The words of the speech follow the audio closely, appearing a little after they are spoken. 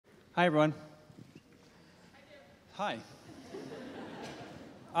Hi, everyone. Hi.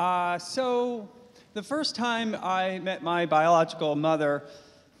 So the first time I met my biological mother,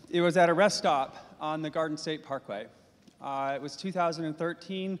 it was at a rest stop on the Garden State Parkway. It was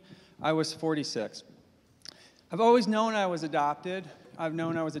 2013. I was 46. I've always known I was adopted. I've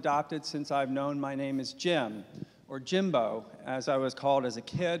known I was adopted since I've known my name is Jim, or Jimbo, as I was called as a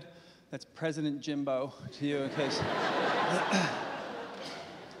kid. That's President Jimbo to you in case.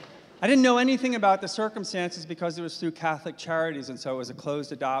 I didn't know anything about the circumstances because it was through Catholic Charities, and so it was a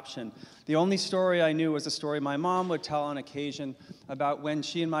closed adoption. The only story I knew was a story my mom would tell on occasion about when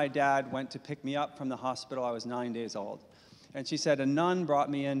she and my dad went to pick me up from the hospital. I was 9 days old. And she said a nun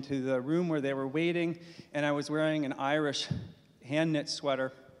brought me into the room where they were waiting, and I was wearing an Irish hand-knit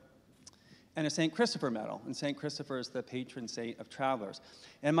sweater and a St. Christopher medal. And St. Christopher is the patron saint of travelers.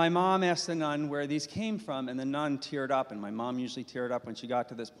 And my mom asked the nun where these came from, and the nun teared up, and my mom usually teared up when she got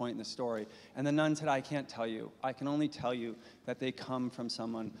to this point in the story. And the nun said, I can't tell you. I can only tell you that they come from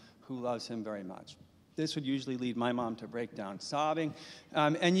someone who loves him very much. This would usually lead my mom to break down sobbing.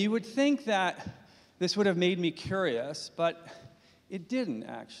 And you would think that this would have made me curious, but it didn't,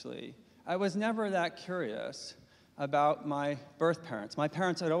 actually. I was never that curious about my birth parents. My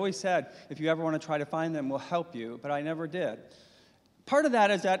parents had always said, if you ever want to try to find them, we'll help you, but I never did. Part of that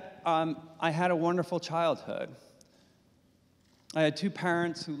is that I had a wonderful childhood. I had two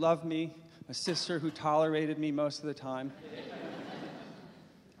parents who loved me, a sister who tolerated me most of the time.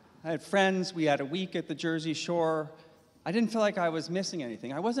 I had friends. We had a week at the Jersey Shore. I didn't feel like I was missing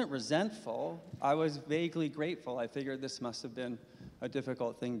anything. I wasn't resentful. I was vaguely grateful. I figured this must have been a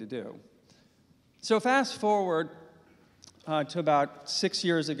difficult thing to do. So fast forward to about 6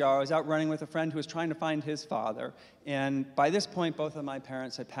 years ago, I was out running with a friend who was trying to find his father. And by this point, both of my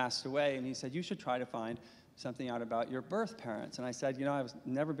parents had passed away. And he said, you should try to find something out about your birth parents. And I said, you know, I've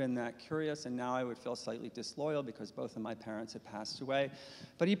never been that curious, and now I would feel slightly disloyal because both of my parents had passed away.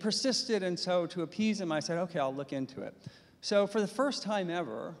 But he persisted, and so to appease him, I said, okay, I'll look into it. So for the first time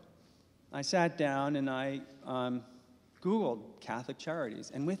ever, I sat down and I Googled Catholic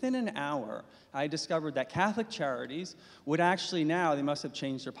Charities. And within an hour, I discovered that Catholic Charities would actually now, they must have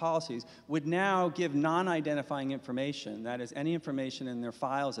changed their policies, would now give non-identifying information, that is, any information in their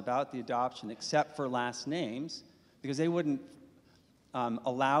files about the adoption except for last names, because they wouldn't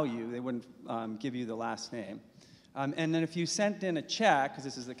allow you, they wouldn't give you the last name. And then if you sent in a check, because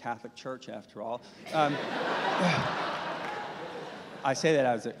this is the Catholic Church after all, I say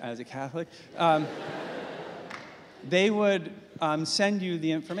that as a Catholic, they would send you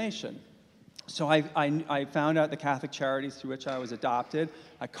the information. So I found out the Catholic Charities through which I was adopted.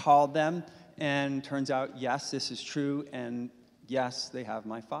 I called them, and turns out, yes, this is true, and yes, they have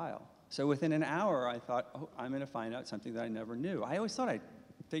my file. So within an hour, I thought, oh, I'm going to find out something that I never knew. I always thought I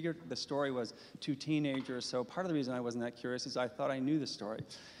figured the story was two teenagers, so part of the reason I wasn't that curious is I thought I knew the story.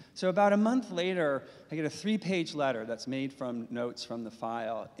 So about a month later, I get a 3-page letter that's made from notes from the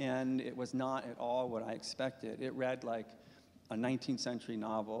file, and it was not at all what I expected. It read like a 19th century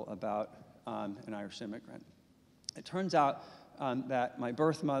novel about an Irish immigrant. It turns out that my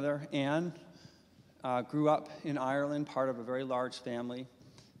birth mother, Anne, grew up in Ireland, part of a very large family,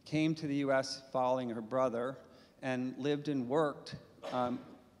 came to the US following her brother, and lived and worked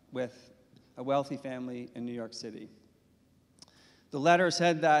with a wealthy family in New York City. The letter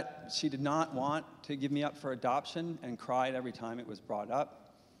said that she did not want to give me up for adoption and cried every time it was brought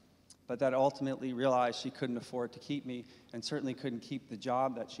up, but that ultimately realized she couldn't afford to keep me and certainly couldn't keep the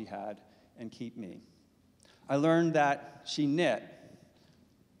job that she had and keep me. I learned that she knit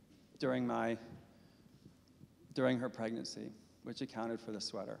during her pregnancy, which accounted for the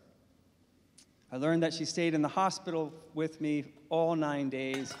sweater. I learned that she stayed in the hospital with me all 9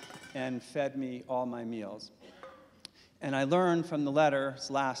 days and fed me all my meals. And I learned from the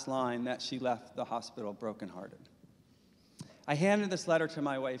letter's last line that she left the hospital brokenhearted. I handed this letter to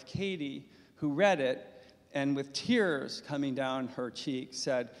my wife, Katie, who read it, and with tears coming down her cheeks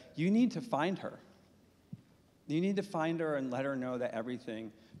said, you need to find her. You need to find her and let her know that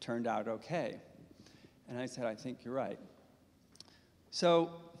everything turned out okay. And I said, I think you're right.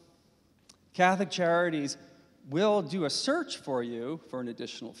 So Catholic Charities will do a search for you for an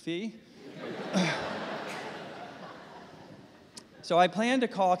additional fee. So I planned to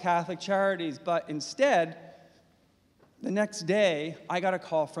call Catholic Charities, but instead, the next day, I got a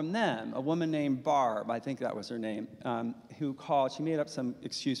call from them, a woman named Barb, I think that was her name, who called. She made up some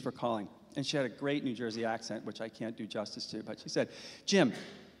excuse for calling, and she had a great New Jersey accent, which I can't do justice to, but she said, Jim,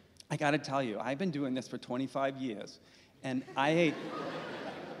 I got to tell you, I've been doing this for 25 years, and I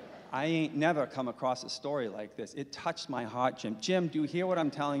I ain't never come across a story like this. It touched my heart, Jim. Jim, do you hear what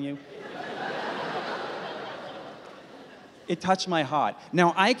I'm telling you? It touched my heart.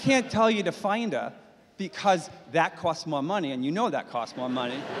 Now, I can't tell you to find her because that costs more money, and you know that costs more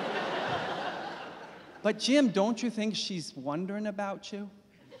money. But Jim, don't you think she's wondering about you?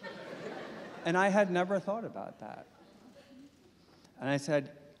 And I had never thought about that. And I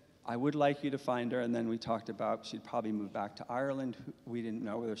said, I would like you to find her, and then we talked about she'd probably move back to Ireland. We didn't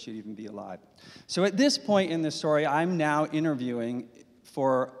know whether she'd even be alive. So at this point in the story, I'm now interviewing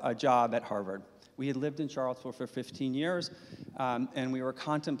for a job at Harvard. We had lived in Charlottesville for 15 years, and we were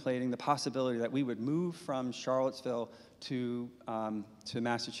contemplating the possibility that we would move from Charlottesville to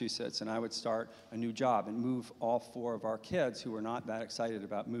Massachusetts, and I would start a new job and move all 4 of our kids who were not that excited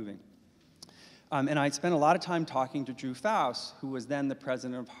about moving. And I spent a lot of time talking to Drew Faust, who was then the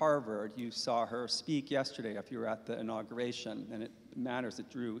president of Harvard. You saw her speak yesterday if you were at the inauguration, and it matters that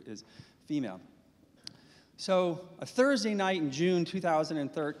Drew is female. So a Thursday night in June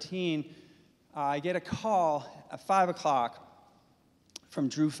 2013, I get a call at 5 o'clock from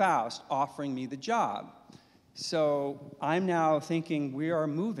Drew Faust offering me the job. So I'm now thinking we are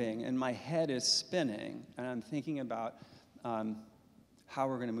moving, and my head is spinning, and I'm thinking about how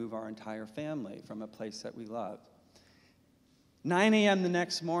we're going to move our entire family from a place that we love. 9 a.m. the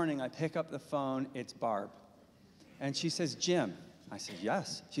next morning, I pick up the phone. It's Barb. And she says, Jim. I said,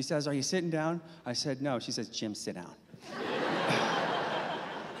 yes. She says, are you sitting down? I said, no. She says, Jim, sit down.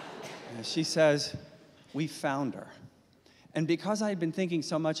 And she says, we found her. And because I had been thinking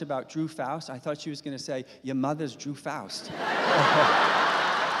so much about Drew Faust, I thought she was going to say, your mother's Drew Faust.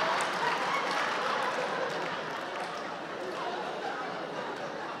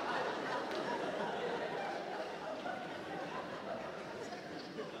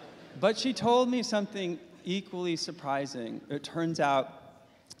 But she told me something equally surprising. It turns out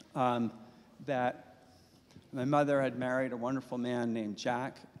that my mother had married a wonderful man named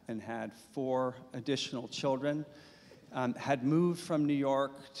Jack and had 4 additional children, had moved from New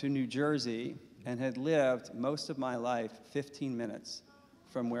York to New Jersey, and had lived most of my life 15 minutes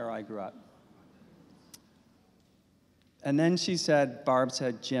from where I grew up. And then Barb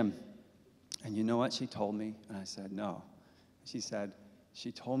said, Jim, and you know what she told me? And I said, no. She said, she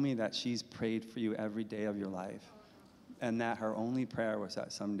told me that she's prayed for you every day of your life, and that her only prayer was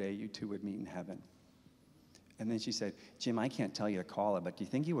that someday you 2 would meet in heaven. And then she said, Jim, I can't tell you to call her, but do you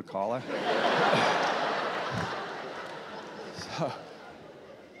think you would call her?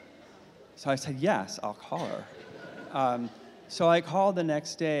 So I said, yes, I'll call her. So I called the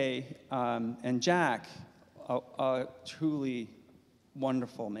next day, and Jack, a truly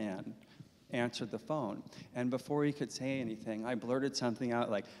wonderful man, answered the phone. And before he could say anything, I blurted something out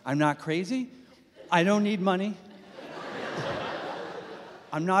like, I'm not crazy. I don't need money.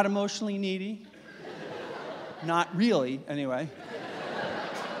 I'm not emotionally needy. Not really, anyway.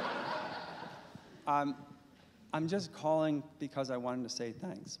 I'm just calling because I wanted to say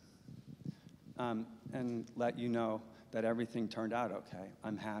thanks and let you know that everything turned out okay.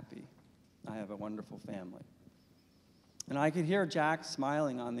 I'm happy. I have a wonderful family. And I could hear Jack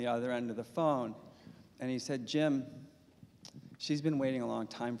smiling on the other end of the phone, and he said, Jim, she's been waiting a long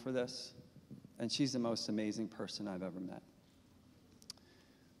time for this, and she's the most amazing person I've ever met.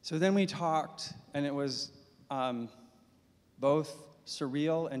 So then we talked, and it was both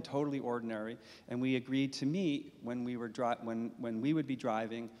surreal and totally ordinary, and we agreed to meet when we would be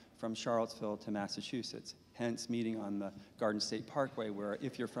driving from Charlottesville to Massachusetts, hence meeting on the Garden State Parkway, where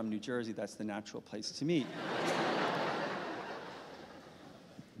if you're from New Jersey, that's the natural place to meet.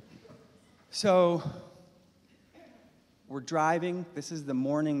 So we're driving. This is the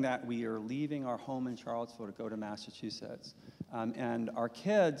morning that we are leaving our home in Charlottesville to go to Massachusetts. And our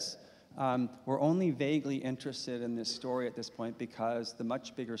kids were only vaguely interested in this story at this point because the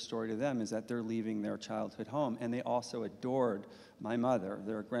much bigger story to them is that they're leaving their childhood home. And they also adored my mother,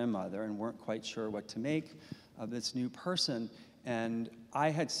 their grandmother, and weren't quite sure what to make of this new person. And I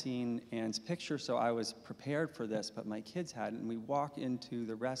had seen Anne's picture, so I was prepared for this, but my kids hadn't. And we walk into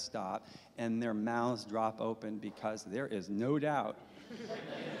the rest stop, and their mouths drop open because there is no doubt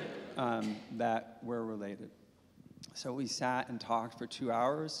that we're related. So we sat and talked for 2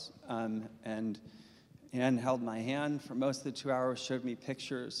 hours, and Anne held my hand for most of the 2 hours, showed me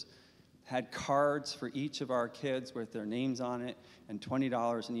pictures, had cards for each of our kids with their names on it, and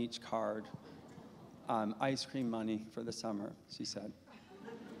 $20 in each card. Ice cream money for the summer, she said.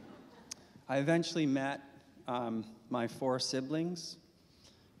 I eventually met my 4 siblings,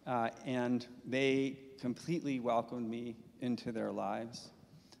 and they completely welcomed me into their lives.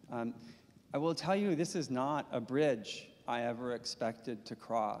 I will tell you, this is not a bridge I ever expected to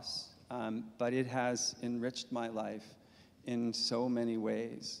cross, but it has enriched my life in so many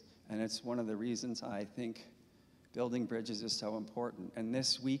ways. And it's one of the reasons I think building bridges is so important. And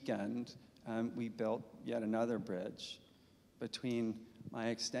this weekend, we built yet another bridge between my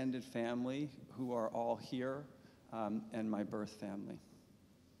extended family, who are all here, and my birth family.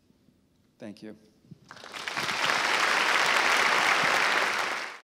 Thank you.